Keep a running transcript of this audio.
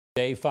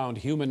They found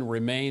human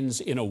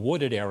remains in a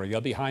wooded area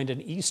behind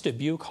an East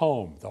Dubuque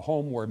home, the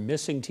home where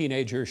missing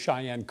teenager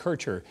Chyenne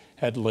Kircher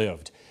had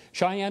lived.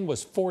 Chyenne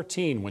was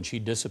 14 when she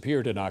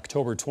disappeared in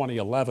October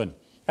 2011.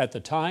 At the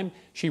time,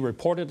 she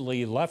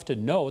reportedly left a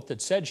note that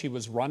said she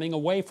was running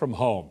away from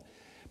home.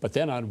 But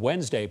then on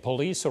Wednesday,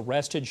 police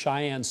arrested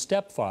Chyenne's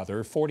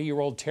stepfather,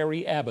 40-year-old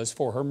Terry Abbas,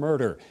 for her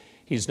murder.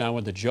 He's now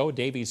in the Joe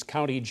Daviess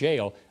County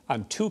Jail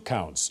on 2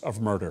 counts of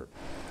murder.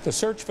 The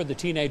search for the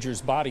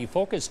teenager's body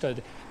focused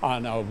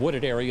on a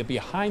wooded area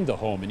behind the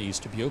home in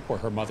East Dubuque where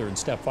her mother and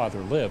stepfather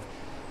live.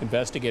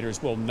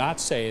 Investigators will not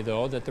say,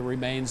 though, that the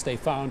remains they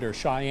found are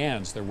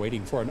Chyenne's. They're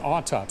waiting for an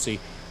autopsy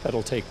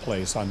that'll take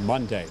place on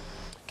Monday.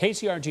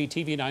 KCRG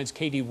TV9's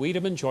Katie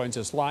Wiedemann joins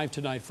us live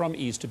tonight from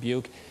East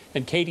Dubuque.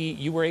 And Katie,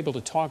 you were able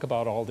to talk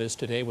about all this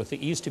today with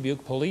the East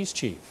Dubuque police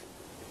chief.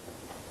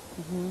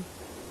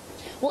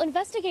 Well,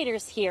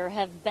 investigators here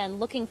have been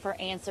looking for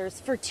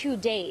answers for 2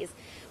 days,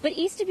 but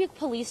East Dubuque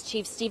Police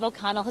Chief Steve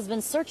O'Connell has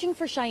been searching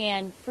for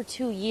Chyenne for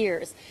 2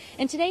 years.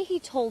 And today he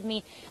told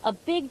me a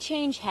big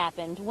change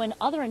happened when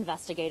other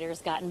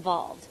investigators got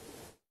involved.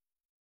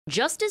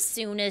 Just as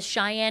soon as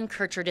Chyenne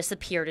Kircher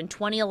disappeared in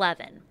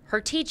 2011,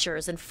 her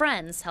teachers and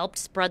friends helped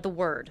spread the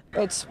word.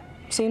 It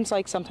seems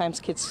like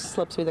sometimes kids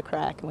slip through the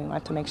crack, and we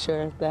want to make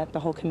sure that the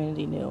whole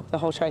community knew, the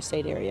whole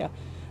tri-state area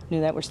knew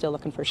that we're still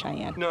looking for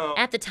Chyenne. No.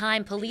 At the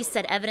time, police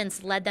said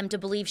evidence led them to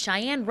believe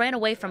Chyenne ran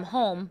away from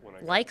home,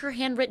 like her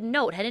handwritten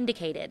note had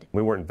indicated.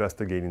 We weren't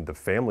investigating the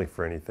family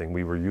for anything.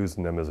 We were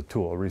using them as a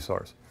tool, a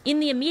resource. In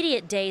the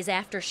immediate days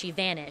after she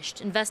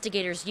vanished,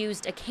 investigators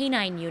used a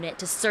canine unit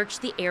to search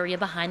the area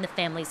behind the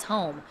family's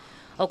home.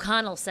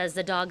 O'Connell says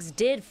the dogs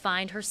did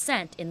find her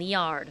scent in the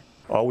yard.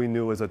 All we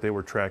knew is that they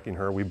were tracking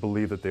her. We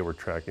believe that they were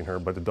tracking her,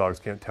 but the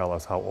dogs can't tell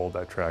us how old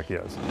that track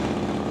is.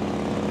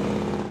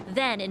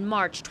 Then, in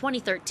March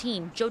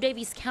 2013, Joe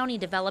Daviess County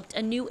developed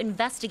a new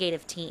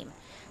investigative team.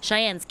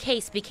 Chyenne's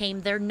case became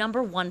their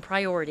 #1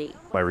 priority.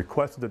 My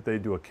request that they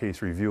do a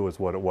case review is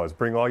what it was.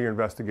 Bring all your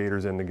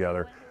investigators in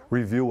together,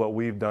 review what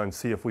we've done,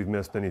 see if we've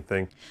missed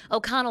anything.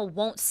 O'Connell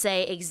won't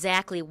say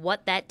exactly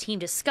what that team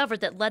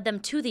discovered that led them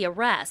to the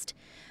arrest,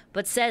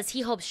 but says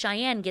he hopes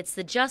Chyenne gets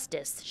the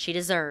justice she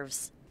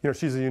deserves. You know,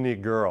 she's a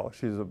unique girl.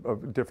 She's a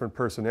different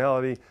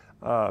personality,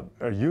 a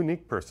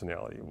unique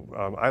personality.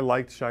 I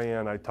liked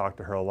Chyenne. I talked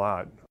to her a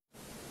lot.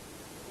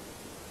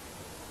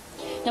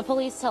 Now,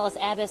 police tell us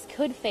Abbas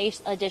could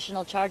face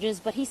additional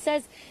charges, but he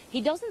says he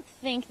doesn't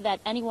think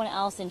that anyone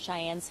else in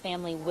Chyenne's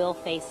family will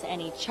face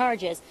any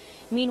charges.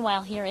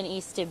 Meanwhile, here in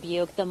East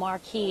Dubuque, the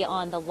marquee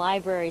on the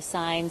library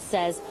sign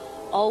says,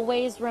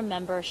 "Always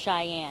remember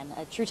Chyenne,"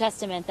 a true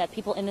testament that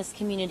people in this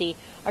community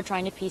are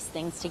trying to piece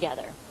things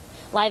together.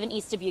 Live in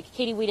East Dubuque,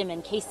 Katie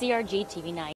Wiedemann, KCRG TV9.